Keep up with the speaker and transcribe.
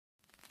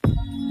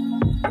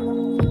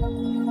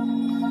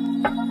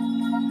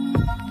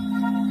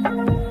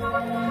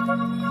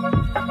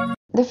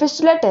The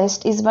fistula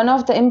test is one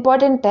of the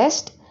important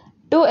tests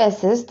to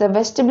assess the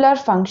vestibular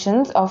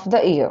functions of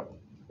the ear.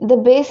 The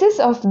basis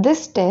of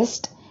this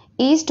test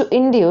is to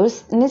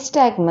induce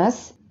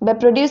nystagmus by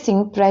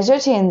producing pressure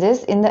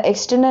changes in the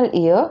external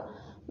ear,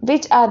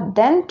 which are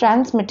then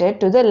transmitted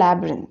to the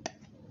labyrinth.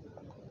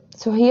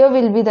 So here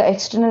will be the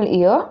external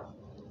ear,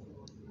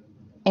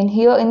 and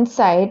here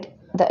inside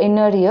the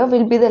inner ear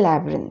will be the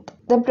labyrinth.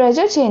 The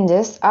pressure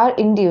changes are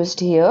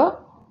induced here,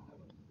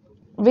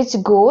 which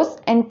goes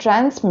and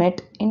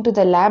transmit into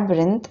the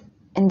labyrinth,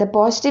 and the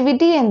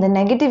positivity and the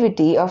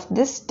negativity of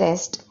this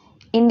test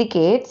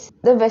indicates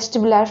the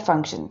vestibular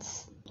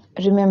functions.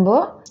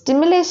 Remember,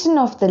 stimulation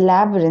of the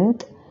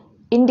labyrinth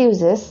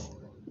induces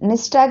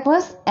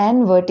nystagmus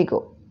and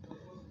vertigo.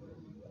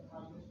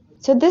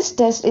 So this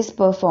test is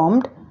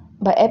performed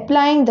by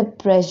applying the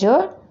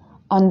pressure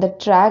on the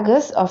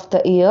tragus of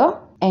the ear,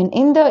 and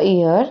in the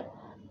ear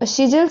a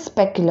Siegel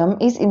speculum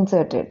is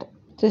inserted.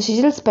 So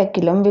Siegel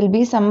speculum will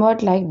be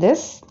somewhat like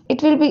this.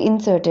 It will be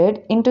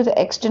inserted into the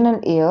external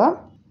ear,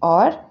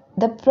 or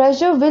the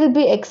pressure will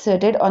be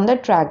exerted on the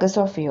tragus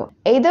of ear.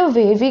 Either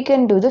way we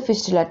can do the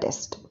fistula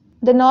test.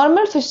 The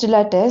normal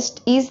fistula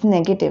test is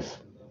negative.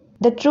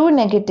 The true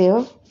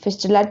negative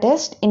fistula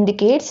test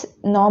indicates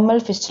normal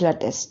fistula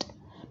test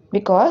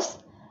because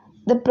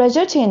the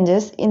pressure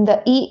changes in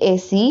the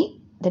EAC,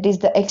 that is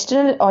the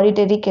external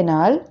auditory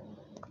canal,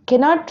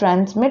 cannot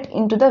transmit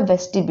into the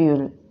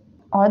vestibule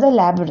or the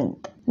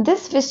labyrinth.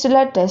 This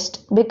fistula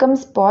test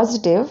becomes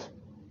positive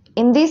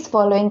in these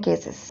following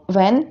cases: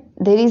 when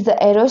there is the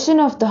erosion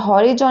of the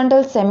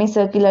horizontal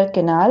semicircular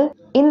canal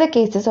in the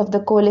cases of the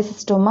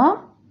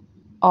cholecystoma,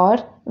 or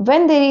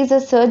when there is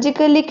a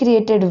surgically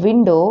created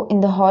window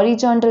in the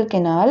horizontal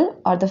canal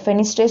or the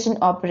fenestration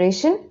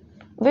operation,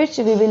 which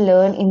we will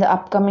learn in the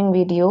upcoming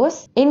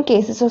videos, in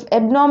cases of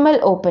abnormal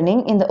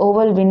opening in the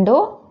oval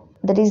window,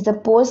 that is the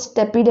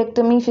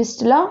post-tepidectomy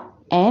fistula,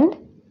 and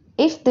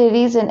if there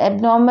is an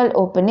abnormal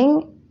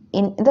opening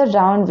in the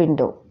round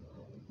window,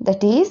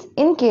 that is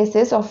in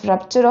cases of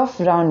rupture of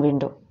round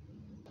window.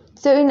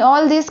 So in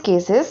all these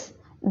cases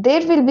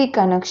there will be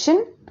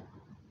connection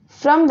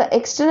from the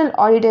external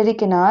auditory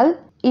canal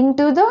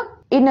into the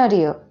inner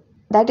ear.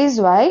 That is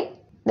why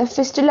the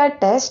fistula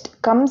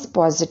test comes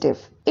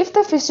positive. If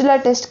the fistula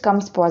test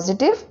comes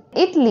positive,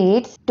 it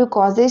leads to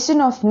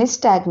causation of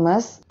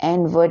nystagmus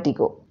and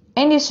vertigo.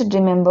 And you should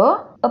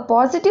remember, a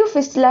positive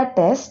fistula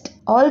test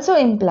also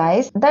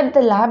implies that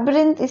the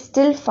labyrinth is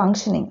still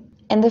functioning,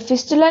 and the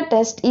fistula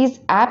test is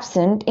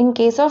absent in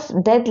case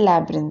of dead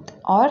labyrinth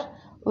or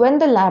when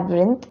the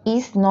labyrinth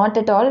is not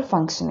at all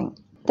functioning.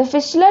 The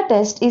fistula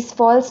test is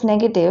false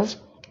negative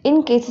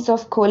in cases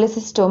of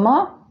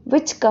cholecystoma,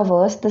 which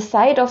covers the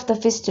site of the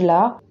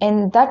fistula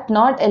and that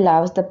not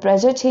allows the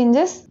pressure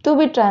changes to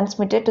be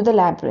transmitted to the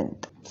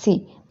labyrinth.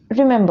 See,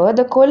 remember,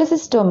 the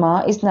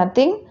cholecystoma is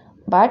nothing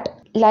but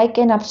like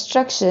an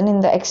obstruction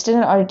in the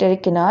external auditory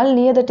canal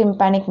near the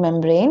tympanic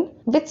membrane,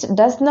 which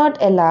does not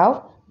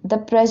allow the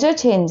pressure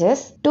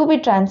changes to be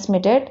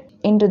transmitted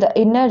into the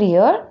inner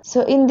ear.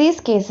 So in these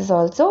cases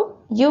also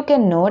you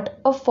can note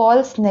a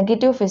false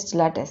negative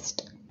fistula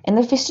test, and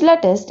the fistula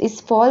test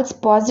is false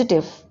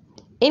positive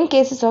in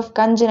cases of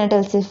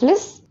congenital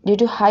syphilis due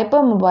to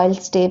hypermobile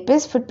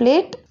stapes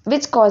footplate,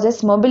 which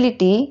causes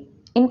mobility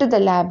into the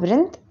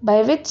labyrinth,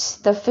 by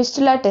which the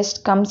fistula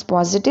test comes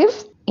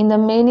positive. In the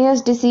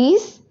Meniere's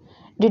disease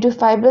due to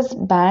fibrous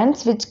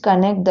bands which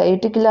connect the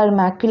auricular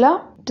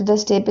macula to the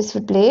stapes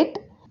footplate.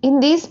 In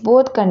these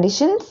both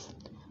conditions,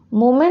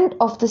 movement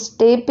of the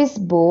stapes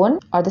bone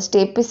or the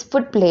stapes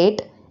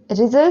footplate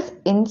results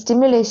in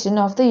stimulation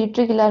of the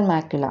auricular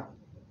macula,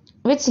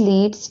 which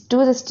leads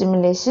to the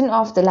stimulation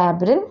of the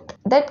labyrinth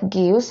that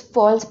gives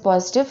false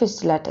positive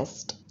fistula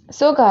test.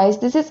 So guys,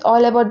 this is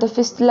all about the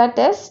fistula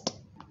test.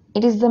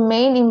 It is the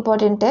main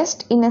important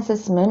test in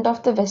assessment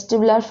of the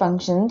vestibular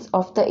functions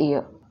of the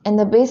ear, and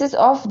the basis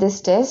of this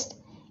test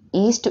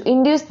is to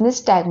induce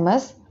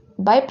nystagmus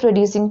by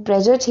producing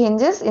pressure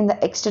changes in the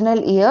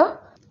external ear,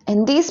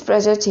 and these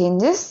pressure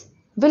changes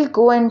will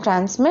go and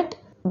transmit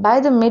by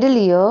the middle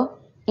ear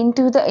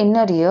into the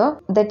inner ear,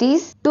 that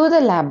is to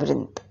the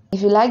labyrinth.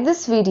 If you like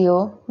this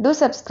video, do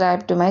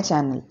subscribe to my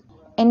channel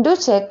and do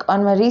check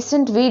on my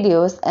recent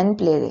videos and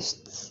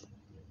playlists.